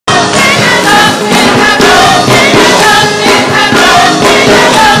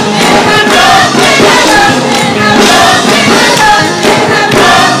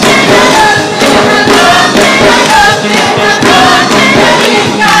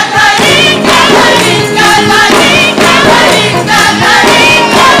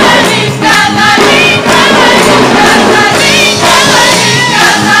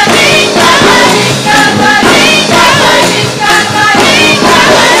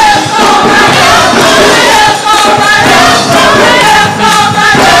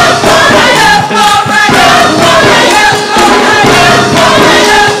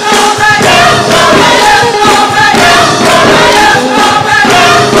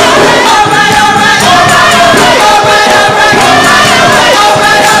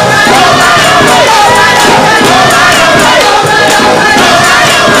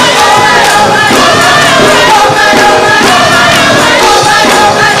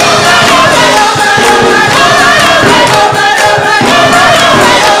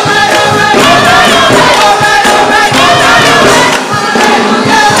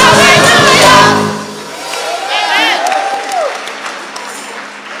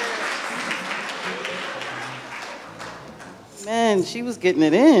man, she was getting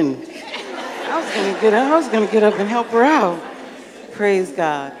it in. I was gonna get up and help her out. Praise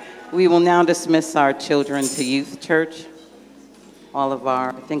God. We will now dismiss our children to youth church. All of our,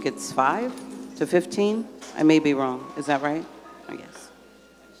 I think it's 5 to 15. I may be wrong. Is that right? I guess.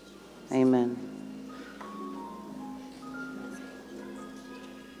 Amen.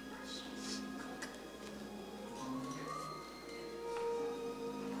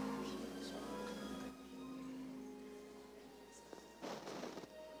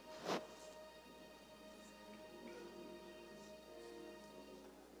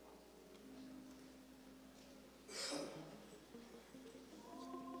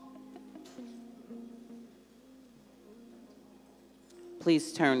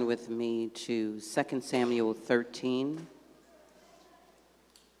 Please turn with me to 2 Samuel 13.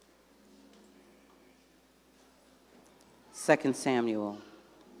 Second Samuel,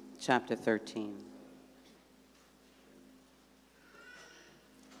 chapter 13.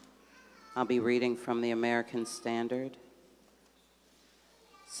 I'll be reading from the American Standard.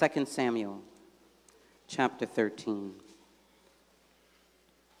 2 Samuel, chapter 13.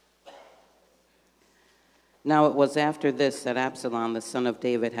 Now it was after this that Absalom, the son of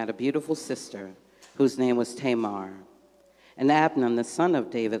David, had a beautiful sister whose name was Tamar. And Abner, the son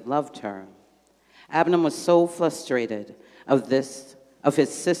of David, loved her. Abner was so frustrated of his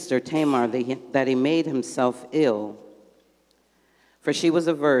sister Tamar that he made himself ill. For she was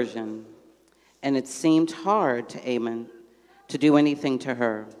a virgin, and it seemed hard to Ammon to do anything to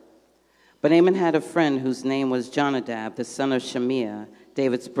her. But Ammon had a friend whose name was Jonadab, the son of Shimea,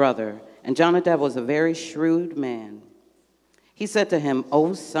 David's brother, and Jonadab was a very shrewd man. He said to him,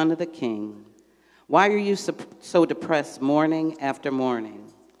 "O son of the king, why are you so depressed morning after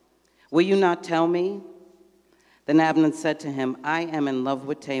morning? Will you not tell me?" Then Abner said to him, "I am in love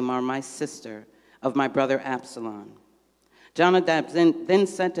with Tamar, my sister, of my brother Absalom." Jonadab then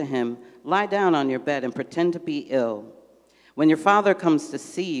said to him, "Lie down on your bed and pretend to be ill. When your father comes to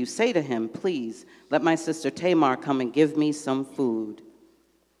see you, say to him, 'Please, let my sister Tamar come and give me some food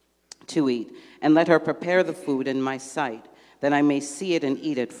to eat, and let her prepare the food in my sight, that I may see it and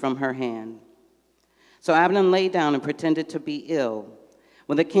eat it from her hand.'" So Abner lay down and pretended to be ill.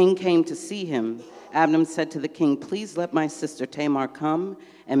 When the king came to see him, Abner said to the king, "Please let my sister Tamar come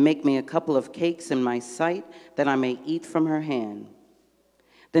and make me a couple of cakes in my sight, that I may eat from her hand."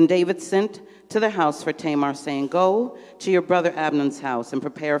 Then David sent to the house for Tamar, saying, "Go to your brother Abner's house and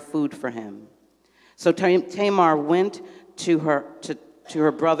prepare food for him." So Tamar went to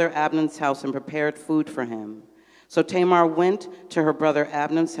her brother Abner's house and prepared food for him. So Tamar went to her brother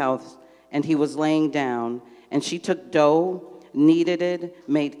Abner's house, and he was laying down, and she took dough, kneaded it,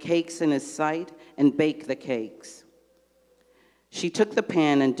 made cakes in his sight, and baked the cakes. She took the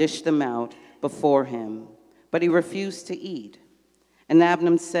pan and dished them out before him, but he refused to eat. And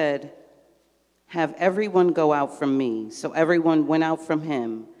Abner said, "Have everyone go out from me." So everyone went out from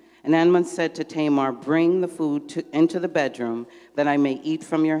him. And Abner said to Tamar, "Bring the food into the bedroom, that I may eat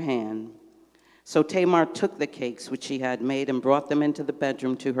from your hand." So Tamar took the cakes which she had made and brought them into the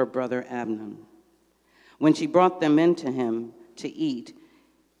bedroom to her brother Abner. When she brought them in to him to eat,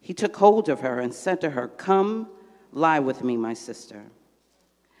 he took hold of her and said to her, "Come, lie with me, my sister."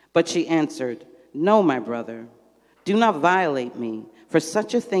 But she answered, "No, my brother, do not violate me, for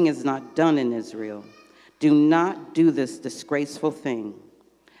such a thing is not done in Israel. Do not do this disgraceful thing.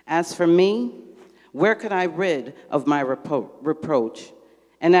 As for me, where could I rid of my reproach?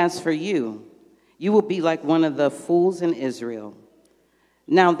 And as for you, you will be like one of the fools in Israel.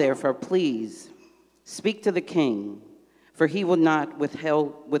 Now, therefore, please speak to the king, for he will not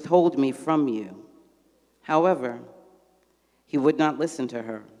withhold me from you." However, he would not listen to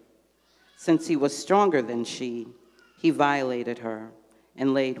her. Since he was stronger than she, he violated her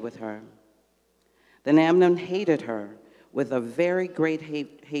and laid with her. Then Amnon hated her with a very great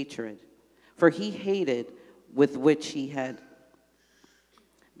hatred, for he hated with which he had.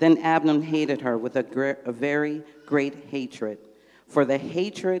 Then Abner hated her with a very great hatred, for the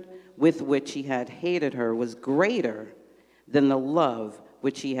hatred with which he had hated her was greater than the love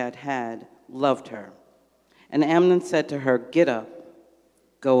which he had loved her. And Amnon said to her, "Get up,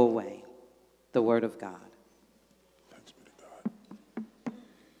 go away." The word of God. Thanks be to God.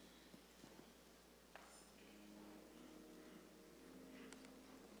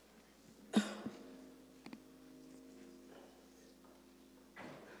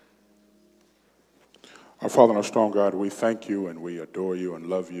 Our Father and our strong God, we thank you and we adore you and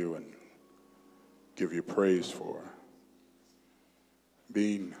love you and give you praise for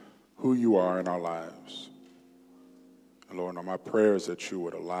being who you are in our lives. And Lord, my prayer is that you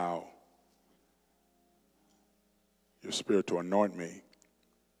would allow your Spirit to anoint me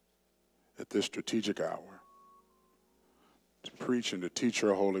at this strategic hour to preach and to teach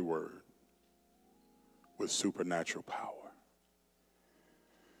your holy word with supernatural power.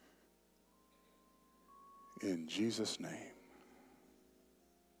 In Jesus' name,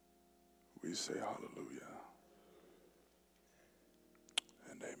 we say hallelujah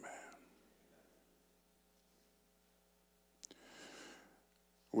and amen.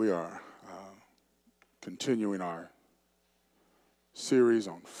 We are continuing our series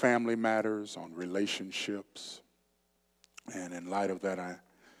on family matters, on relationships. And in light of that,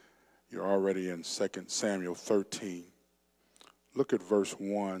 you're already in 2 Samuel 13. Look at verse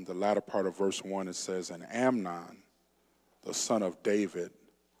 1, the latter part of verse 1. It says, and Amnon, the son of David,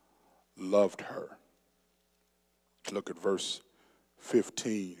 loved her. Look at verse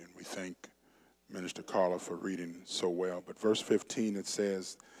 15, and we thank Minister Carla for reading so well. But verse 15, it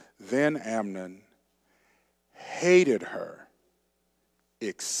says, then Amnon hated her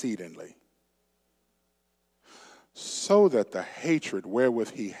exceedingly, so that the hatred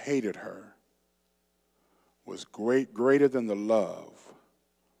wherewith he hated her was greater than the love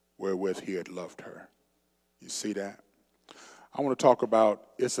wherewith he had loved her. You see that? I want to talk about,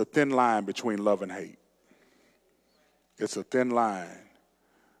 it's a thin line between love and hate. It's a thin line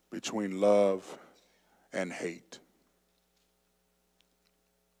between love and hate.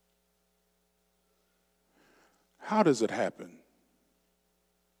 How does it happen?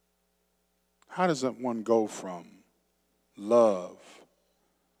 How does one go from loving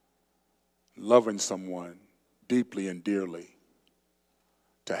someone deeply and dearly,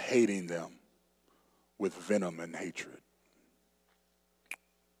 to hating them with venom and hatred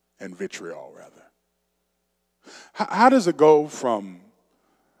and vitriol, rather? How does it go from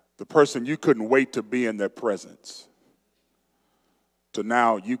the person you couldn't wait to be in their presence to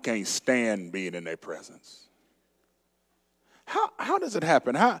now you can't stand being in their presence? How does it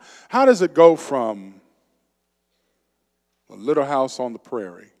happen? How does it go from a little house on the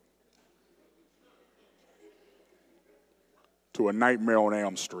prairie to a nightmare on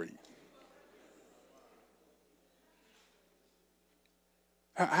Elm Street?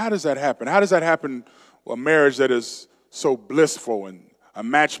 How does that happen? How does that happen, a marriage that is so blissful and a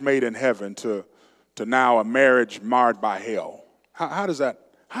match made in heaven to now a marriage marred by hell? How does that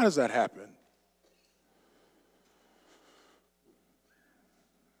happen?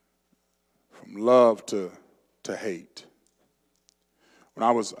 From love to hate. When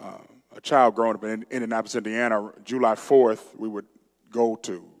I was a child growing up in Indianapolis, Indiana, July 4th, we would go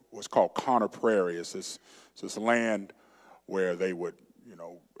to what's called Connor Prairie. It's this land where they would,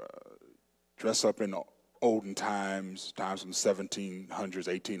 dress up in olden times from the 1700s,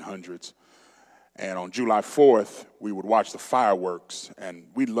 1800s. And on July 4th, we would watch the fireworks, and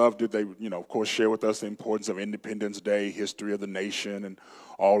we loved it. They would, of course, share with us the importance of Independence Day, history of the nation, and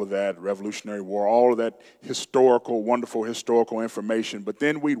all of that, Revolutionary War, all of that wonderful historical information. But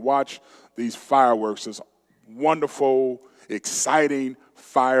then we'd watch these fireworks, this wonderful, exciting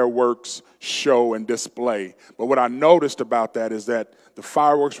fireworks show and display. But what I noticed about that is that the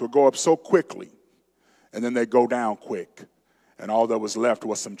fireworks would go up so quickly, and then they'd go down quick, and all that was left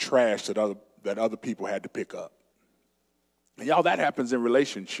was some trash that other people had to pick up. And y'all, that happens in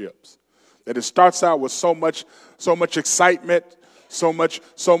relationships. That it starts out with so much excitement, so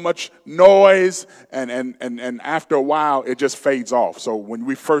much noise, and after a while it just fades off. So when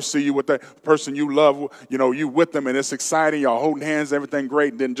we first see you with that person you love, you with them and it's exciting, y'all holding hands, everything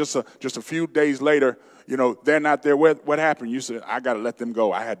great, and then just a few days later, they're not there. What happened? You said, I got to let them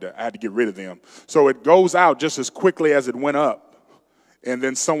go. I had to get rid of them. So it goes out just as quickly as it went up. And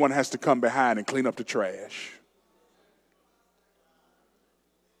then someone has to come behind and clean up the trash.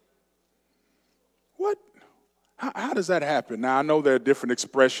 What? How does that happen? Now, I know there are different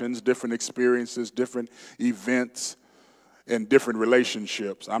expressions, different experiences, different events, and different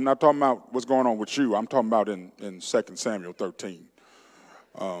relationships. I'm not talking about what's going on with you. I'm talking about in 2 Samuel 13.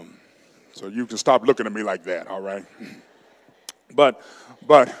 So you can stop looking at me like that, all right? But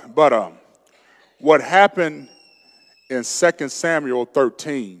what happened in 2 Samuel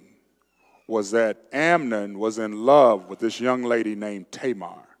 13 was that Amnon was in love with this young lady named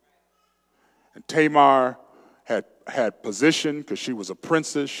Tamar. And Tamar had position because she was a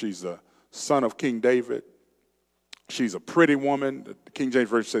princess. She's the son of King David. She's a pretty woman. The King James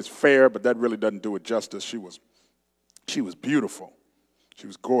Version says fair, but that really doesn't do it justice. She was beautiful. She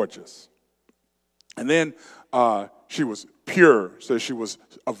was gorgeous. And then she was pure, so she was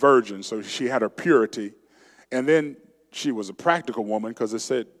a virgin, so she had her purity. And then she was a practical woman because it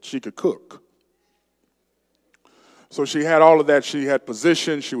said she could cook. So she had all of that. She had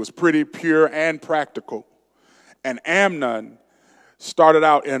position. She was pretty, pure, and practical. And Amnon started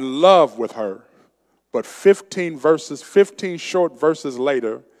out in love with her, but 15 short verses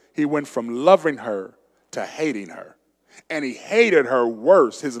later, he went from loving her to hating her. And he hated her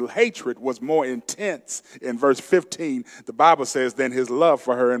worse. His hatred was more intense in verse 15, the Bible says, than his love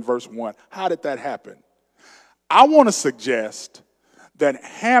for her in verse 1. How did that happen? I want to suggest that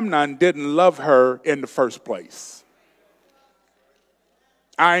Amnon didn't love her in the first place.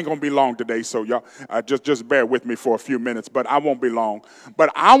 I ain't going to be long today, so y'all just bear with me for a few minutes, but I won't be long.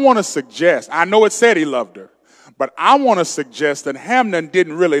 But I want to suggest, I know it said he loved her, but I want to suggest that Amnon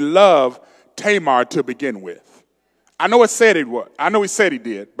didn't really love Tamar to begin with. I know it said he would. I know he said he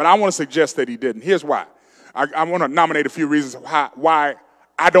did, but I want to suggest that he didn't. Here's why. I want to nominate a few reasons why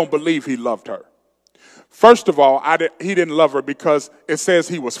I don't believe he loved her. First of all, he didn't love her because it says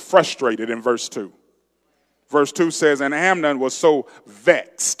he was frustrated in verse 2. Verse 2 says, and Amnon was so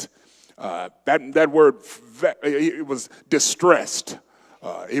vexed. That word, it was distressed.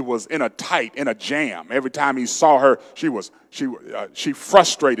 It was in a jam. Every time he saw her, she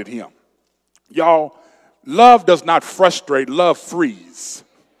frustrated him. Y'all, love does not frustrate, love frees.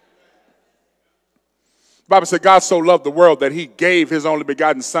 The Bible said God so loved the world that he gave his only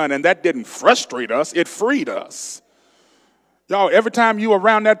begotten son, and that didn't frustrate us, it freed us. Y'all, every time you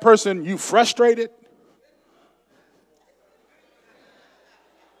around that person, you frustrated.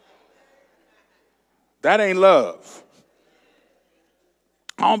 That ain't love.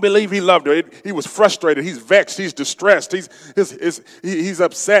 I don't believe he loved her. He was frustrated. He's vexed. He's distressed. He's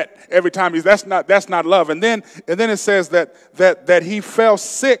upset every time. That's not love. And then it says that he fell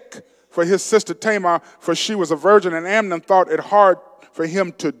sick for his sister Tamar, for she was a virgin, and Amnon thought it hard for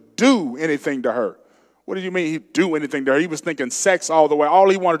him to do anything to her. What do you mean he'd do anything to her? He was thinking sex all the way. All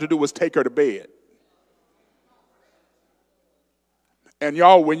he wanted to do was take her to bed. And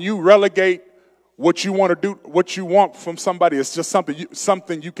y'all, when you relegate what you want to do, what you want from somebody is just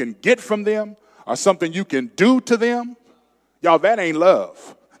something you can get from them or something you can do to them. Y'all, that ain't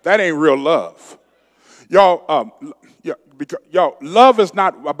love. That ain't real love. Y'all, love is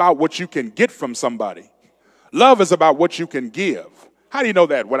not about what you can get from somebody. Love is about what you can give. How do you know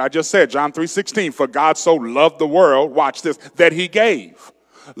that? What I just said, John 3:16, for God so loved the world, watch this, that he gave.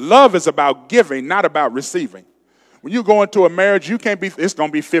 Love is about giving, not about receiving. When you go into a marriage, it's going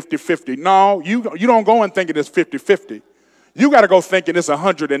to be 50-50. No, you don't go in thinking it's 50-50. You got to go thinking it's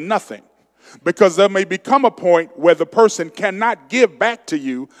 100 and nothing. Because there may become a point where the person cannot give back to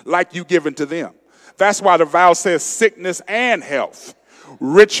you like you given to them. That's why the vow says sickness and health,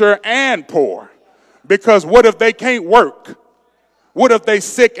 richer and poor. Because what if they can't work? What if they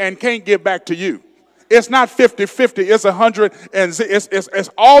sick and can't give back to you? It's not 50-50, it's 100, and it's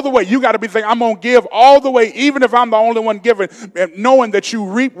all the way. You got to be thinking, I'm going to give all the way, even if I'm the only one giving, and knowing that you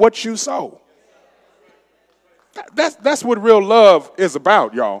reap what you sow. That's what real love is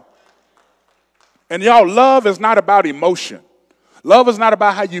about, y'all. And y'all, love is not about emotion. Love is not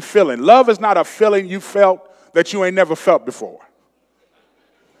about how you feeling. Love is not a feeling you felt that you ain't never felt before.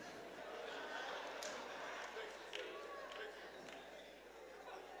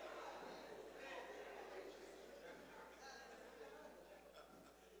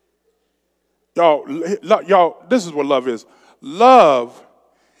 Y'all, this is what love is. Love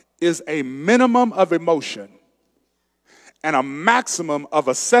is a minimum of emotion and a maximum of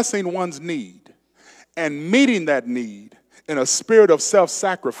assessing one's need and meeting that need in a spirit of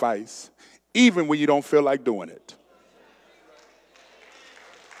self-sacrifice, even when you don't feel like doing it.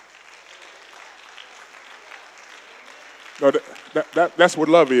 No, that's what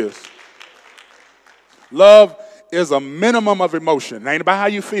love is. Love is a minimum of emotion. It ain't about how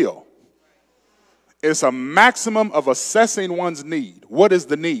you feel. It's a maximum of assessing one's need. What is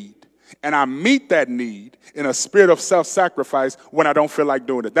the need? And I meet that need in a spirit of self-sacrifice when I don't feel like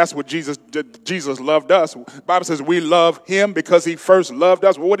doing it. That's what Jesus did. Jesus loved us. The Bible says we love him because he first loved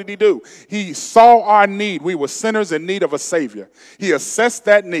us. Well, what did he do? He saw our need. We were sinners in need of a Savior. He assessed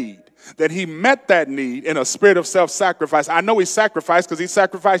that need. That he met that need in a spirit of self-sacrifice. I know he sacrificed because he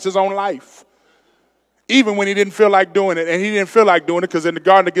sacrificed his own life. Even when he didn't feel like doing it. And he didn't feel like doing it because in the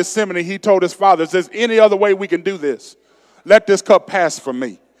Garden of Gethsemane, he told his father, if there's any other way we can do this, let this cup pass from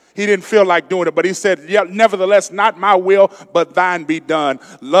me. He didn't feel like doing it, but he said, yeah, nevertheless, not my will, but thine be done.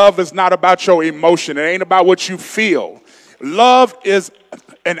 Love is not about your emotion. It ain't about what you feel. Love is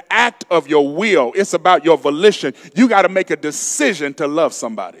an act of your will. It's about your volition. You got to make a decision to love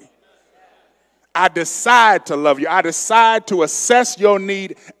somebody. I decide to love you. I decide to assess your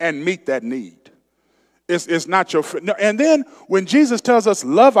need and meet that need. It's not your... No, and then when Jesus tells us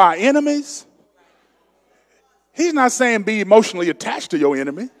love our enemies, he's not saying be emotionally attached to your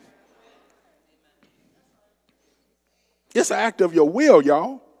enemy. It's an act of your will,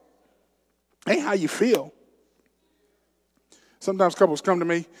 y'all. Ain't how you feel. Sometimes couples come to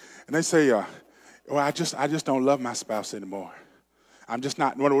me and they say, well, I just don't love my spouse anymore. I'm just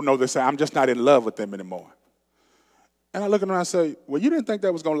not, no, they say, I'm just not in love with them anymore. And I look at them and I say, well, you didn't think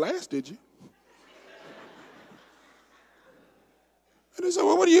that was going to last, did you? And they said,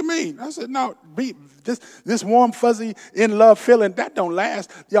 well, what do you mean? I said, no, this warm, fuzzy, in love feeling, that don't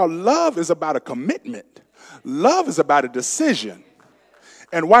last. Y'all, love is about a commitment. Love is about a decision.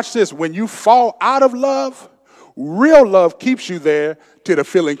 And watch this, when you fall out of love, real love keeps you there till the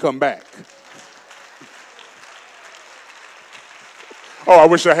feeling come back. Oh, I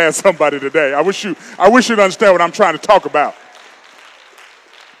wish I had somebody today. I wish you'd understand what I'm trying to talk about.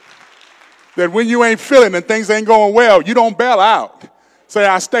 That when you ain't feeling and things ain't going well, you don't bail out. Say,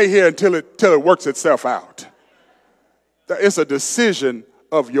 I stay here until it works itself out. It's a decision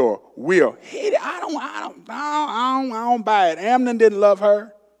of your will. I don't buy it. Amnon didn't love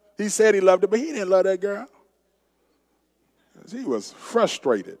her. He said he loved her, but he didn't love that girl. He was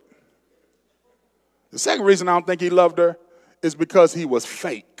frustrated. The second reason I don't think he loved her is because he was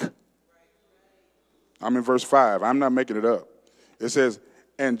fake. I'm in verse 5. I'm not making it up. It says,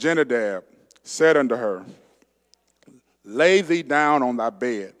 and Jenadab said unto her, lay thee down on thy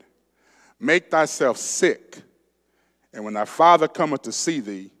bed, make thyself sick, and when thy father cometh to see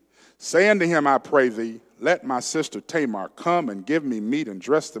thee, say unto him, I pray thee, let my sister Tamar come and give me meat and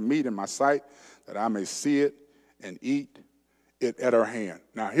dress the meat in my sight, that I may see it and eat it at her hand.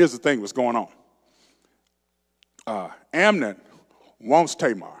 Now, here's the thing what's going on. Amnon wants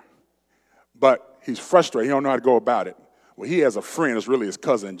Tamar, but he's frustrated. He don't know how to go about it. Well, he has a friend, it's really his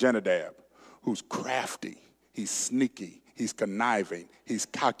cousin, Jenadab, who's crafty. He's sneaky. He's conniving. He's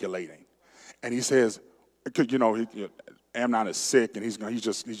calculating. And he says, you know, Amnon is sick, and he's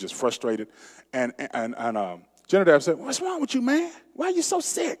just frustrated. And Jenadab said, what's wrong with you, man? Why are you so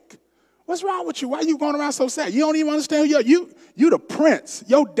sick? What's wrong with you? Why are you going around so sad? You don't even understand you the prince.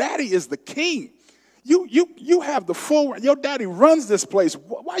 Your daddy is the king. You have the full, your daddy runs this place.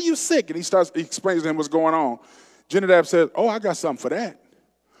 Why are you sick? And he explains to him what's going on. Jenadab says, oh, I got something for that.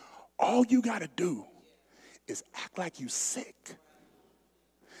 All you got to do is act like you sick.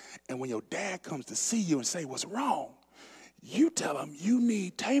 And when your dad comes to see you and say, what's wrong? You tell him you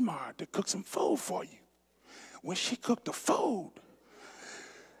need Tamar to cook some food for you. When she cooked the food,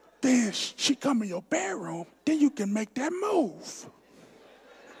 then she come in your bedroom, then you can make that move.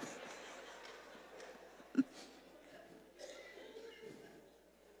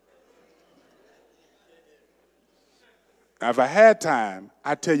 Now, if I had time,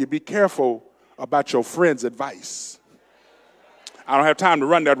 I'd tell you, be careful about your friend's advice. I don't have time to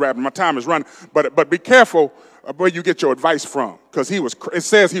run that rabbit. My time is running. But be careful where you get your advice from, because it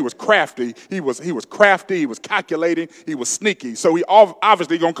says he was crafty. He was crafty. He was calculating. He was sneaky. So he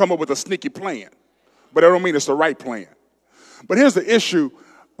obviously going to come up with a sneaky plan. But I don't mean it's the right plan. But here's the issue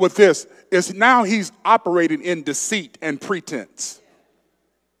with this, is now he's operating in deceit and pretense.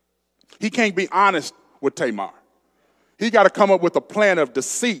 He can't be honest with Tamar. He got to come up with a plan of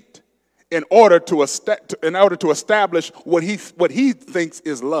deceit in order to establish what he thinks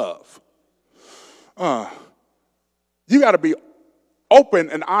is love. You got to be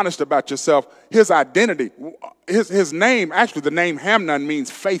open and honest about yourself. His identity, his name, actually the name Hamnon means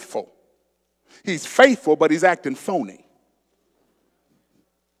faithful. He's faithful, but he's acting phony.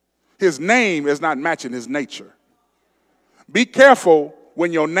 His name is not matching his nature. Be careful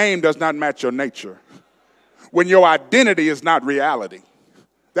when your name does not match your nature. When your identity is not reality.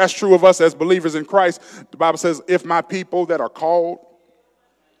 That's true of us as believers in Christ. The Bible says, if my people that are called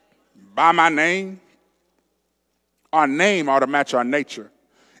by my name, our name ought to match our nature.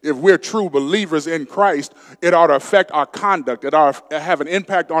 If we're true believers in Christ, it ought to affect our conduct. It ought to have an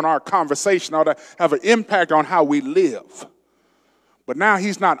impact on our conversation. It ought to have an impact on how we live. But now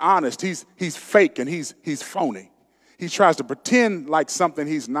he's not honest. He's fake and he's phony. He tries to pretend like something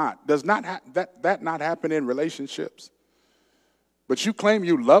he's not. Does not that not happen in relationships? But you claim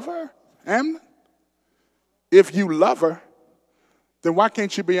you love her, Amnon? If you love her, then why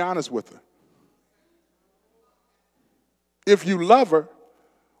can't you be honest with her? If you love her,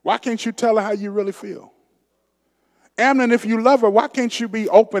 why can't you tell her how you really feel? Amnon, if you love her, why can't you be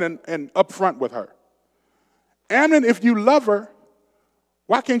open and upfront with her? Amnon, if you love her,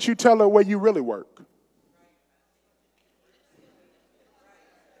 why can't you tell her where you really work?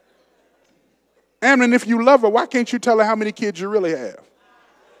 Amnon, if you love her, why can't you tell her how many kids you really have?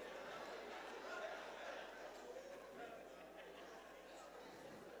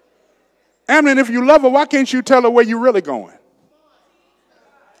 Amnon, if you love her, why can't you tell her where you're really going?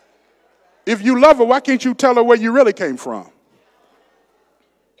 If you love her, why can't you tell her where you really came from?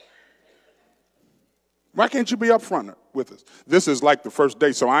 Why can't you be upfront with us? This is like the first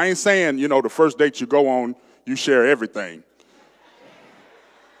date. So I ain't saying, the first date you go on, you share everything.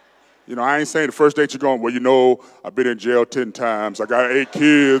 I ain't saying the first date you're going, well, I've been in jail 10 times. I got 8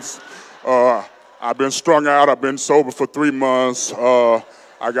 kids. I've been strung out. I've been sober for 3 months.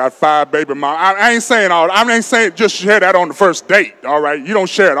 I got 5 baby moms. I ain't saying all that. I ain't saying just share that on the first date, all right? You don't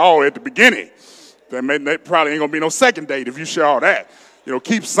share it all at the beginning. There probably ain't going to be no second date if you share all that.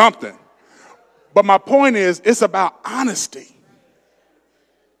 Keep something. But my point is, it's about honesty.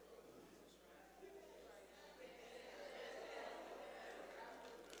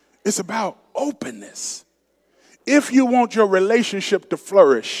 It's about openness. If you want your relationship to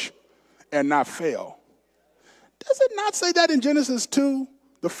flourish and not fail. Does it not say that in Genesis 2,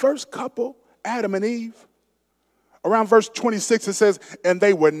 the first couple, Adam and Eve? Around verse 26, it says, and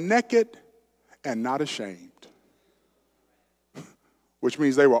they were naked and not ashamed. Which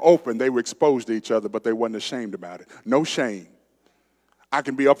means they were open, they were exposed to each other, but they wasn't ashamed about it. No shame. I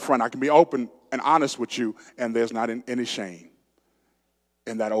can be upfront, I can be open and honest with you, and there's not any shame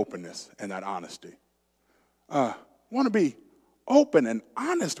in that openness and that honesty. Want to be open and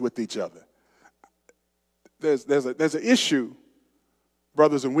honest with each other. There's an issue,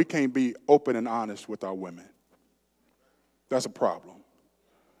 brothers, and we can't be open and honest with our women. That's a problem.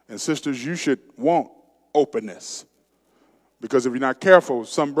 And sisters, you should want openness. Because if you're not careful,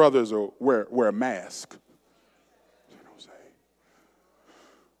 some brothers will wear a mask.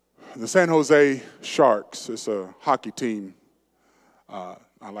 The San Jose Sharks, it's a hockey team.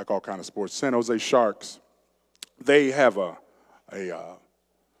 I like all kinds of sports. San Jose Sharks, they have a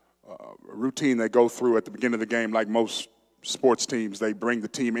routine they go through at the beginning of the game, like most sports teams. They bring the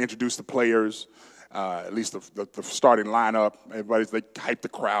team, introduce the players, at least the starting lineup. They hype the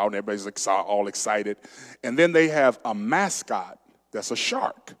crowd, and everybody's all excited. And then they have a mascot that's a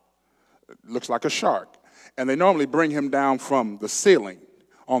shark. It looks like a shark. And they normally bring him down from the ceiling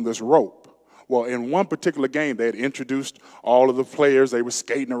on this rope. Well, in one particular game, they had introduced all of the players. They were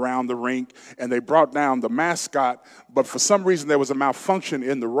skating around the rink, and they brought down the mascot. But for some reason, there was a malfunction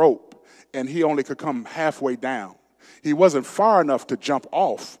in the rope, and he only could come halfway down. He wasn't far enough to jump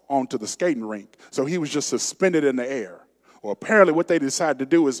off onto the skating rink, so he was just suspended in the air. Well, apparently what they decided to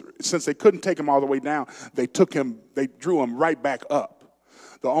do is, since they couldn't take him all the way down, they drew him right back up.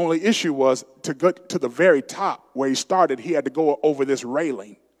 The only issue was to get to the very top where he started, he had to go over this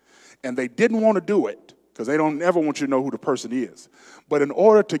railing. And they didn't want to do it because they don't ever want you to know who the person is. But in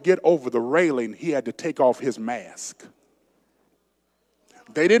order to get over the railing, he had to take off his mask.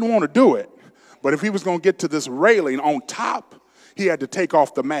 They didn't want to do it. But if he was going to get to this railing on top, he had to take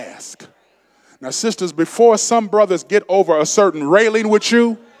off the mask. Now, sisters, before some brothers get over a certain railing with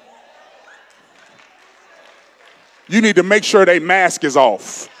you, you need to make sure their mask is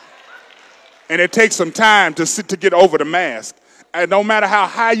off. And it takes some time to get over the mask. And no matter how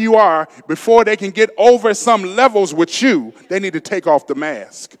high you are, before they can get over some levels with you, they need to take off the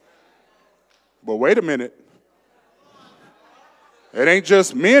mask. But wait a minute. It ain't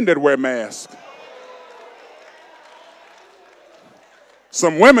just men that wear masks.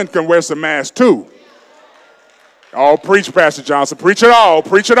 Some women can wear some masks too. Oh, preach, Pastor Johnson. Preach it all.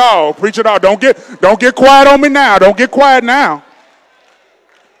 Preach it all. Preach it all. Don't get quiet on me now. Don't get quiet now.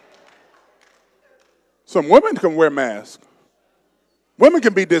 Some women can wear masks. Women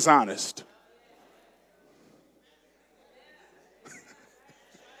can be dishonest.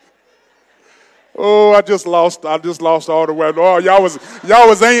 Oh, I just lost all the way. Oh, y'all was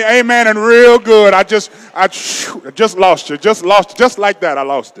amening real good. I just lost you. Just like that, I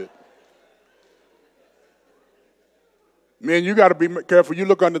lost it. Man, you got to be careful. You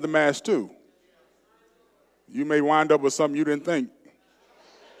look under the mask too. You may wind up with something you didn't think.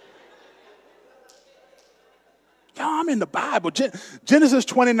 I'm in the Bible. Genesis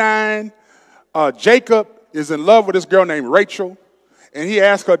 29, Jacob is in love with this girl named Rachel, and he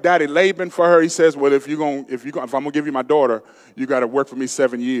asked her daddy Laban for her. He says, well, if I'm going to give you my daughter, you got to work for me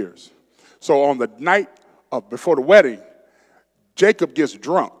 7 years. So on the night before the wedding, Jacob gets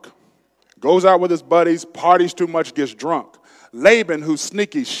drunk, goes out with his buddies, parties too much, gets drunk. Laban, who's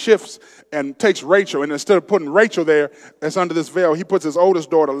sneaky, shifts and takes Rachel, and instead of putting Rachel there, that's under this veil, he puts his oldest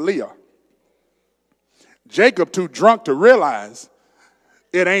daughter, Leah. Jacob, too drunk to realize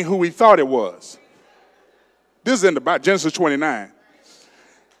it ain't who he thought it was. This is in the Bible, Genesis 29.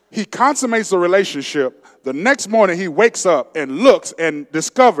 He consummates the relationship. The next morning he wakes up and looks and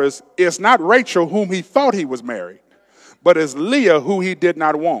discovers it's not Rachel whom he thought he was married, but it's Leah who he did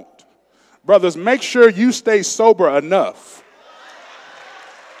not want. Brothers, make sure you stay sober enough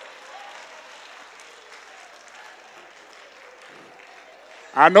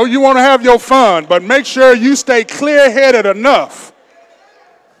I know you want to have your fun, but make sure you stay clear-headed enough.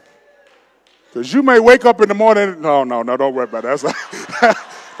 Because you may wake up in the morning. No, don't worry about that.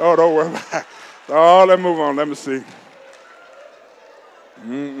 Oh, don't worry about that. Oh, let's move on. Let me see.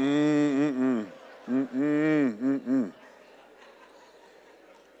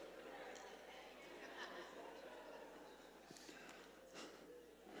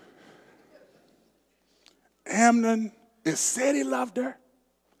 Amnon, it said he loved her.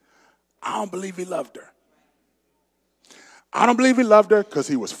 I don't believe he loved her. I don't believe he loved her because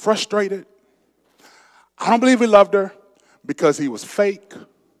he was frustrated. I don't believe he loved her because he was fake.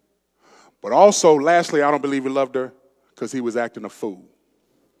 But also, lastly, I don't believe he loved her because he was acting a fool.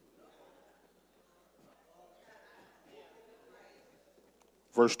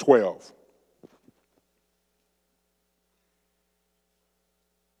 Verse 12.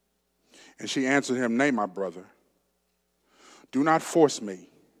 And she answered him, nay, my brother, do not force me,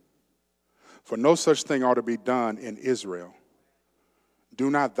 for no such thing ought to be done in Israel. Do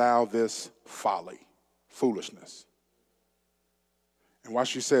not thou this foolishness. And while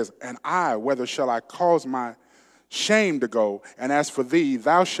she says, and I, whether shall I cause my shame to go, and as for thee,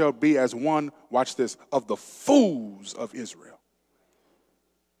 thou shalt be as one, watch this, of the fools of Israel.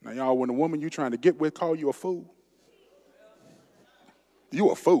 Now, y'all, when a woman you trying to get with call you a fool, you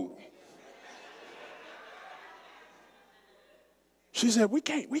a fool. She said, we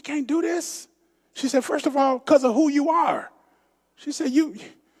can't do this. She said, first of all, because of who you are. She said, you're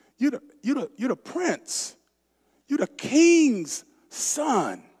the prince. You're the king's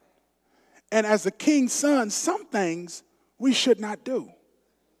son. And as the king's son, some things we should not do.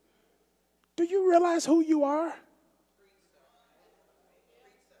 Do you realize who you are?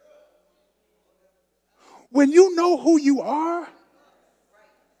 When you know who you are,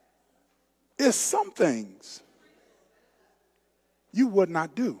 there's some things you would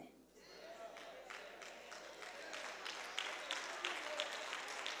not do.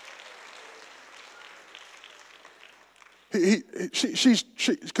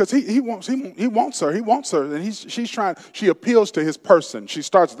 Because he wants her, and she appeals to his person. She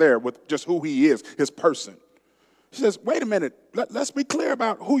starts there with just who he is, his person. She says, wait a minute, let's be clear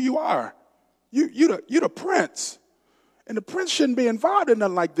about who you are. You're the prince, and the prince shouldn't be involved in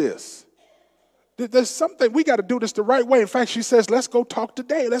nothing like this. There's something, we got to do this the right way. In fact, she says, let's go talk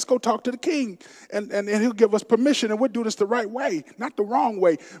today. Let's go talk to the king, and he'll give us permission, and we'll do this the right way, not the wrong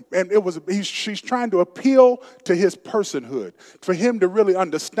way. And she's trying to appeal to his personhood, for him to really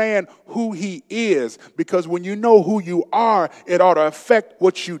understand who he is, because when you know who you are, it ought to affect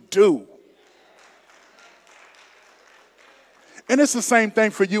what you do. And it's the same thing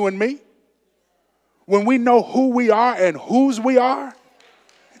for you and me. When we know who we are and whose we are,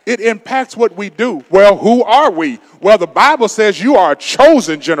 it impacts what we do. Well, who are we? Well, the Bible says you are a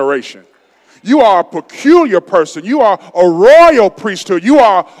chosen generation. You are a peculiar person. You are a royal priesthood. You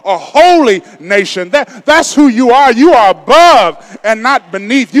are a holy nation. That's who you are. You are above and not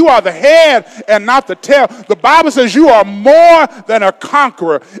beneath. You are the head and not the tail. The Bible says you are more than a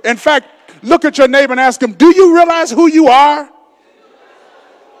conqueror. In fact, look at your neighbor and ask him, do you realize who you are?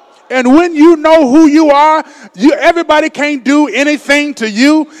 And when you know who you are, everybody can't do anything to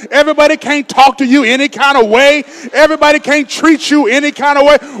you. Everybody can't talk to you any kind of way. Everybody can't treat you any kind of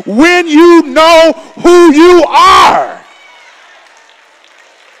way. When you know who you are.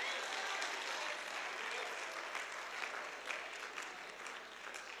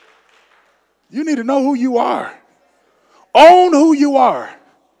 You need to know who you are. Own who you are.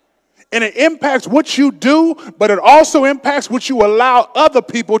 And it impacts what you do, but it also impacts what you allow other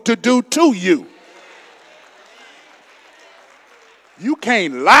people to do to you. You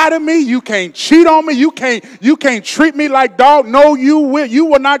can't lie to me. You can't cheat on me. You can't treat me like dog. No, you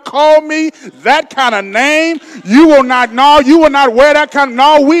will not call me that kind of name. You will not wear that kind of,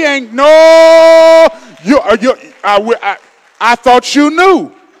 no, we ain't, no. I thought you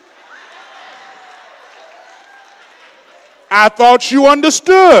knew. I thought you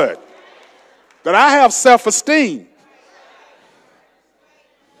understood that I have self-esteem.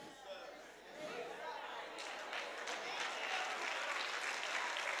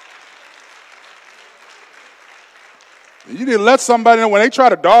 You need to let somebody know when they try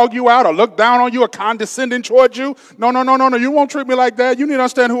to dog you out or look down on you or condescending towards you. No. You won't treat me like that. You need to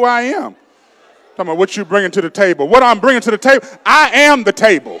understand who I am. Talking about what you bringing to the table. What I'm bringing to the table, I am the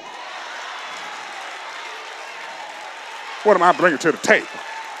table. What am I bringing to the table?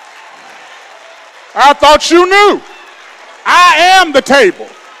 I thought you knew. I am the table.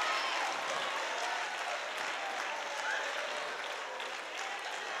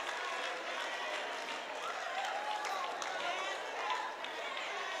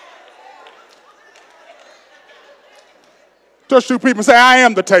 Touch two people and say, I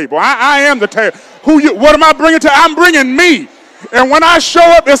am the table. I am the table. What am I bringing to? I'm bringing me. And when I show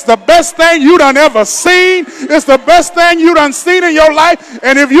up, it's the best thing you done ever seen. It's the best thing you done seen in your life.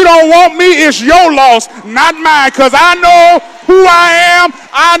 And if you don't want me, it's your loss, not mine. Because I know who I am.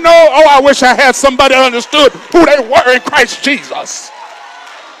 I know, I wish I had somebody that understood who they were in Christ Jesus.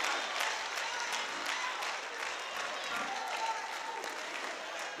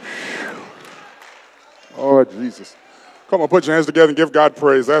 Oh, Jesus. Come on, put your hands together and give God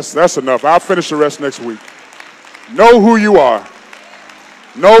praise. That's enough. I'll finish the rest next week. Know who you are.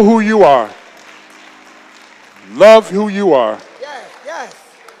 Know who you are. Love who you are. Yes, yes.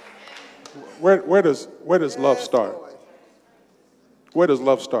 Where does love start? Where does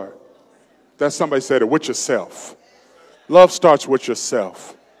love start? That somebody said it, with yourself. Love starts with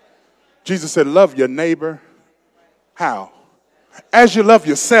yourself. Jesus said, love your neighbor. How? As you love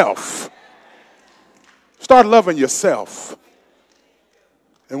yourself. Start loving yourself.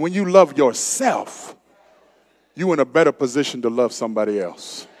 And when you love yourself, you're in a better position to love somebody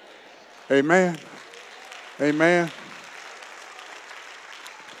else. Amen. Amen.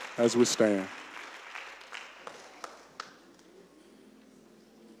 As we stand.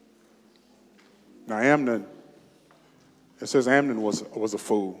 Now Amnon, it says Amnon was a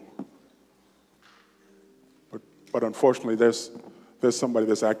fool. But unfortunately, there's somebody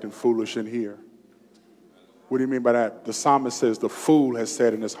that's acting foolish in here. What do you mean by that? The psalmist says the fool has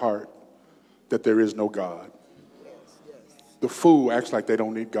said in his heart that there is no God. The fool acts like they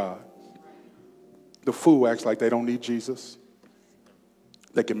don't need God. The fool acts like they don't need Jesus.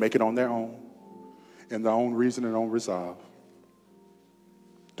 They can make it on their own, in their own reason and own resolve.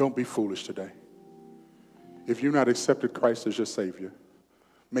 Don't be foolish today. If you've not accepted Christ as your Savior,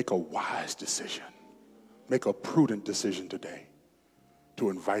 make a wise decision. Make a prudent decision today to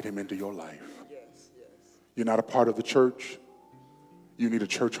invite him into your life. You're not a part of the church. You need a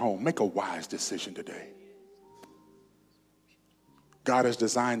church home. Make a wise decision today. God has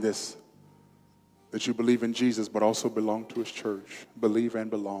designed this, that you believe in Jesus, but also belong to his church. Believe and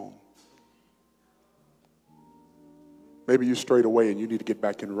belong. Maybe you strayed away and you need to get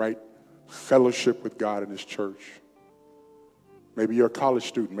back in right fellowship with God and his church. Maybe you're a college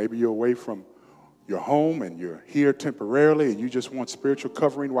student. Maybe you're away from your home and you're here temporarily and you just want spiritual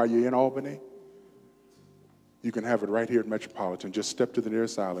covering while you're in Albany. You can have it right here at Metropolitan. Just step to the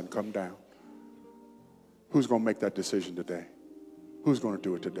nearest aisle and come down. Who's going to make that decision today? Who's going to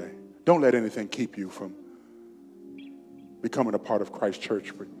do it today? Don't let anything keep you from becoming a part of Christ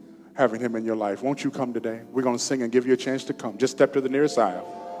Church, but having him in your life. Won't you come today? We're going to sing and give you a chance to come. Just step to the nearest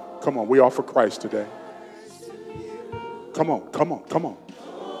aisle. Come on, we offer Christ today. Come on, come on, come on.